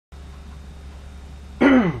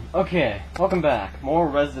Okay, welcome back. More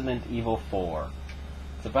Resident Evil 4.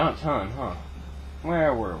 It's about time, huh?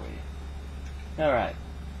 Where were we? Alright.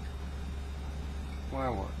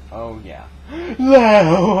 Where were... Oh, yeah.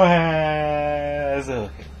 Lois!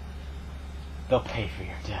 Okay. They'll pay for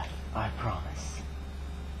your death. I promise.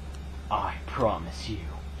 I promise you.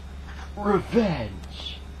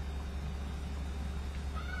 Revenge!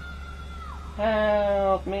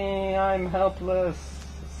 Help me! I'm helpless!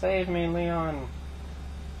 Save me, Leon!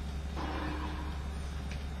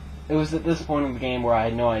 It was at this point in the game where I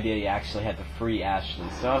had no idea you actually had to free Ashley,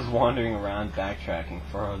 so I was wandering around backtracking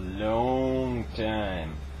for a long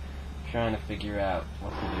time, trying to figure out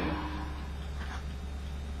what to do.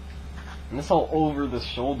 And this whole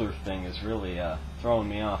over-the-shoulder thing is really throwing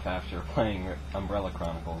me off after playing Umbrella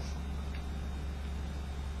Chronicles.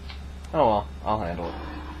 Oh well, I'll handle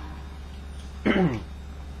it.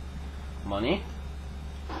 Money.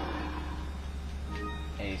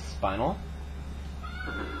 A spinal.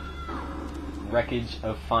 Wreckage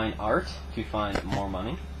of fine art to find more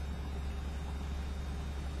money.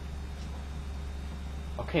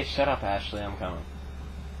 Okay, shut up, Ashley, I'm coming.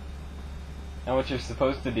 Now what you're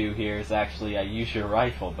supposed to do here is actually use your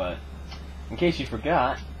rifle, but in case you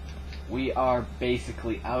forgot, we are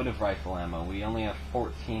basically out of rifle ammo. We only have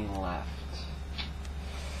 14 left.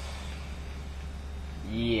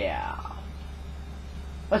 Yeah.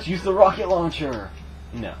 Let's use the rocket launcher!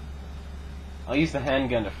 No. I'll use the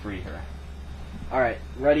handgun to free her. Alright,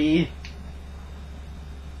 ready?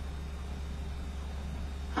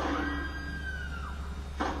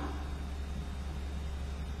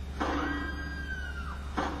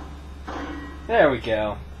 There we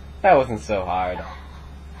go. That wasn't so hard.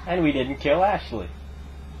 And we didn't kill Ashley.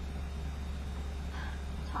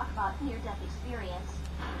 Talk about near-death experience.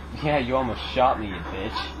 Yeah, you almost shot me, you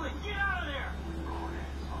bitch.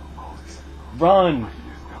 Run!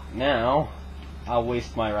 Now, I'll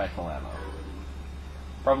waste my rifle ammo.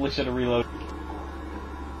 Probably should have reloaded.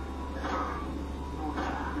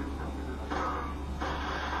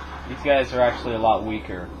 These guys are actually a lot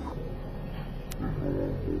weaker.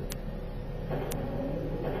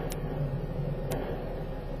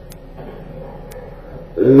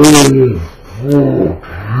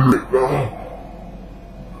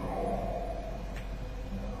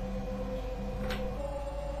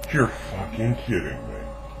 You're fucking kidding me.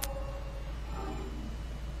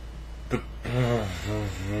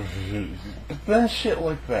 But then shit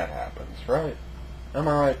like that happens, right? Am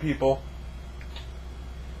I right, people?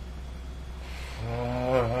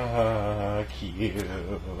 Fuck you.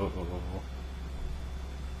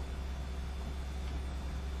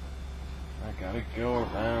 I gotta go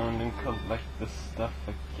around and collect the stuff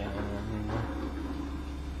again.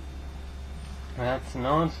 That's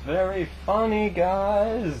not very funny,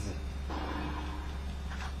 guys.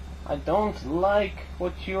 I don't like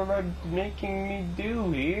what you're making me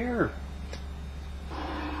do here.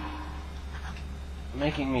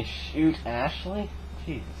 Making me shoot Ashley?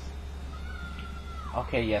 Jesus.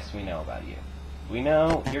 Okay, yes, we know about you. We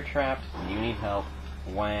know you're trapped, you need help.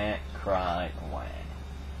 Wah, cry, wah.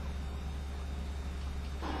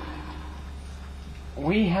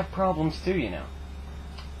 We have problems too, you know.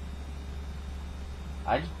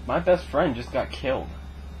 My best friend just got killed.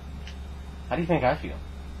 How do you think I feel?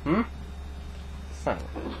 Hmm? Son of a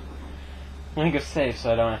bitch. I'm gonna go save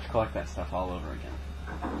so I don't have to collect that stuff all over again.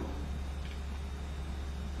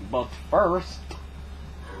 But first,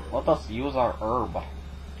 let us use our herb.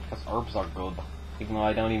 Because herbs are good. Even though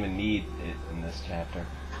I don't even need it in this chapter.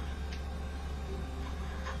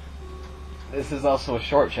 This is also a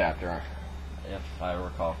short chapter, if I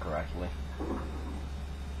recall correctly.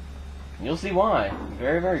 And you'll see why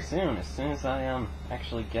very, very soon. As soon as I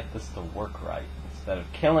actually get this to work right. Instead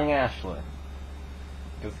of killing Ashley.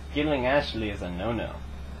 Because killing Ashley is a no-no.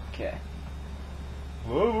 Okay.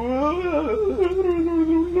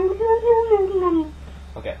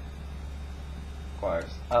 Okay.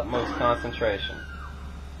 Requires utmost concentration.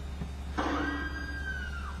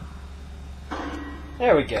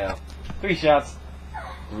 There we go. 3 shots,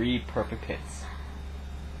 3 perfect hits.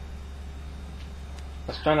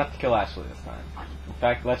 Let's try not to kill Ashley this time. In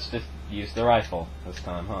fact, let's just use the rifle this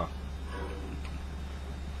time, huh?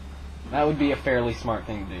 That would be a fairly smart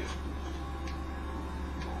thing to do.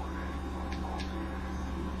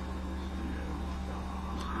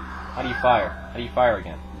 How do you fire? How do you fire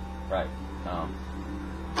again? Right.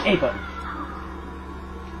 A button.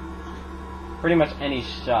 Pretty much any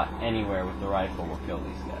shot anywhere with the rifle will kill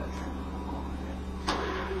these guys.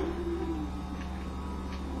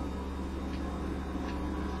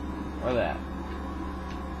 Or that.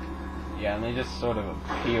 Yeah, and they just sort of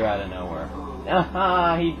appear out of nowhere.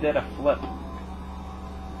 Aha! He did a flip.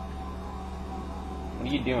 What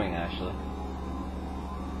are you doing, Ashley?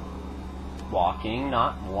 Walking,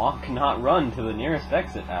 not walk, not run to the nearest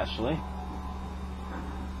exit, Ashley.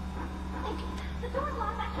 The door's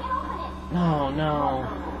locked. I can't open it. No, no.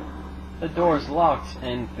 The door's locked,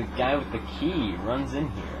 and the guy with the key runs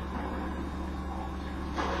in here.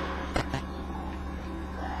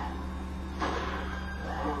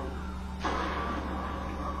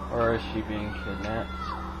 Or is she being kidnapped?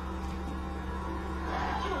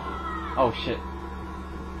 Oh shit.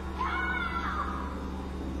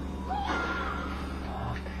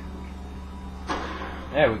 Fuck.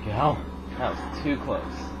 There we go. That was too close.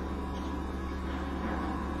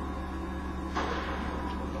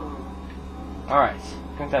 Alright,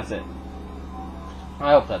 I think that's it.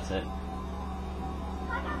 I hope that's it.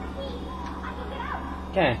 I got the key. I can get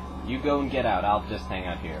out. Okay, you go and get out. I'll just hang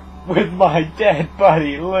out here. With my dead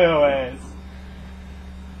buddy, Lewis!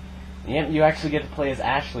 Yep, you actually get to play as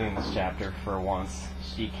Ashley in this chapter for once.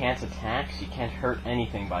 She can't attack, she can't hurt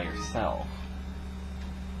anything by herself.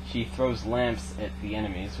 She throws lamps at the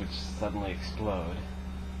enemies, which suddenly explode.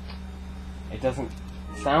 It doesn't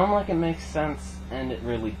sound like it makes sense, and it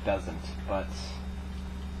really doesn't, but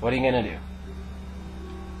what are you gonna do?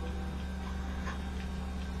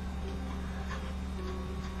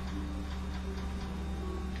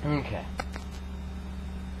 Okay.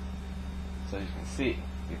 So as you can see,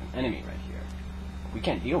 we have an enemy right here. We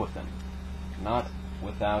can't deal with them. Not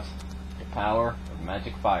without the power of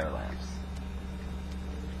magic fire lamps.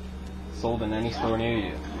 Sold in any store near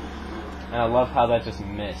you. And I love how that just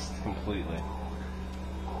missed completely.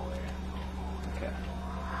 Okay.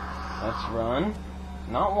 Let's run,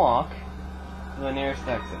 not walk, to the nearest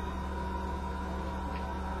exit.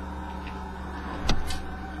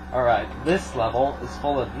 Alright, this level is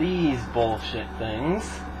full of these bullshit things,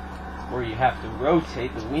 where you have to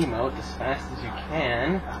rotate the Wiimote as fast as you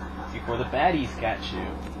can before the baddies catch you.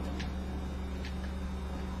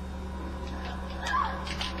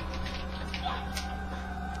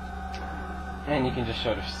 And you can just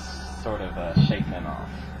sort of shake them off.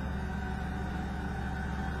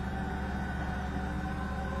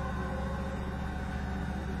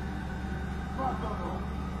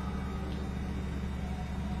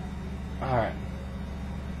 Alright.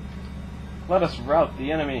 Let us rout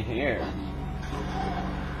the enemy here.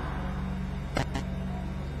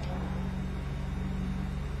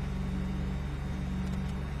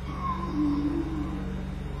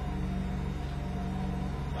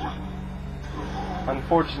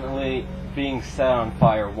 Unfortunately, being set on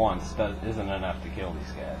fire once isn't enough to kill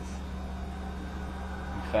these guys.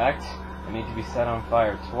 In fact, I need to be set on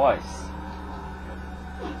fire twice.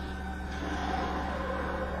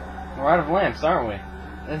 We're out of lamps, aren't we?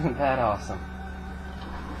 Isn't that awesome?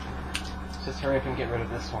 Let's just hurry up and get rid of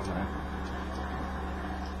this one, then.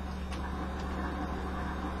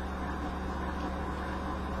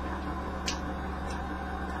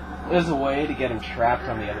 There's a way to get him trapped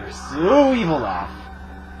on the other side. So evil laugh.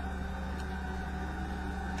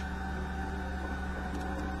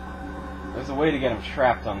 There's a way to get him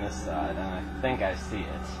trapped on this side, and I think I see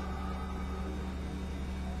it.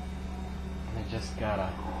 I just gotta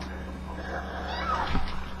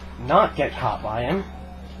not get caught by him.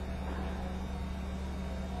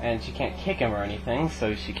 And she can't kick him or anything,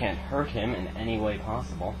 so she can't hurt him in any way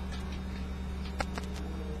possible.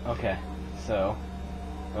 Okay, so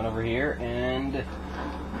going over here and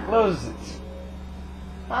close it.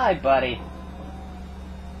 Hi, buddy.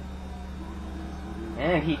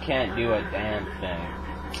 And he can't do a damn thing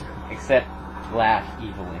except laugh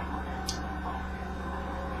evilly.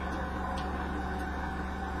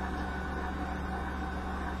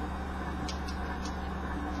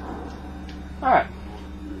 Alright,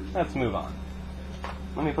 let's move on.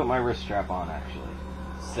 Let me put my wrist strap on, actually.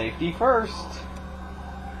 Safety first.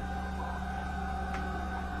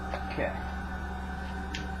 Okay.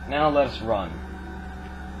 Now let us run.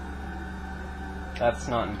 That's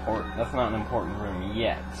not important. That's not an important room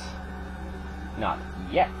yet. Not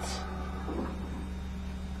yet.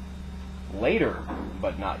 Later,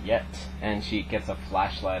 but not yet. And she gets a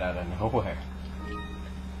flashlight out of nowhere.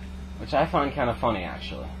 Which I find kind of funny,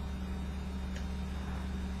 actually.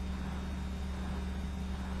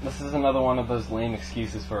 This is another one of those lame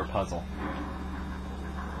excuses for a puzzle.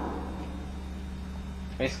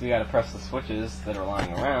 Basically, you gotta press the switches that are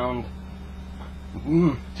lying around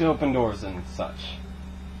to open doors and such.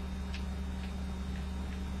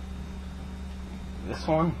 This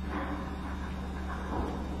one?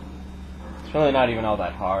 It's really not even all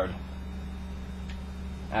that hard.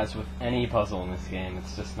 As with any puzzle in this game,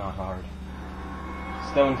 it's just not hard.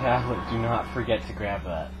 Stone tablet, do not forget to grab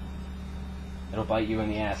that. It'll bite you in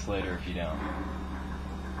the ass later if you don't.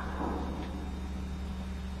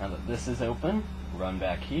 Now that this is open, run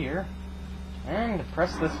back here, and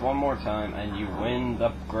press this one more time and you win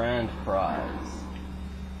the grand prize.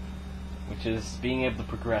 Which is being able to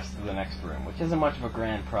progress to the next room, which isn't much of a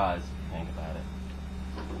grand prize if you think about it.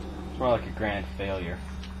 It's more like a grand failure.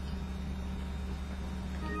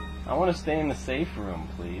 I want to stay in the safe room,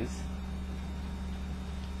 please.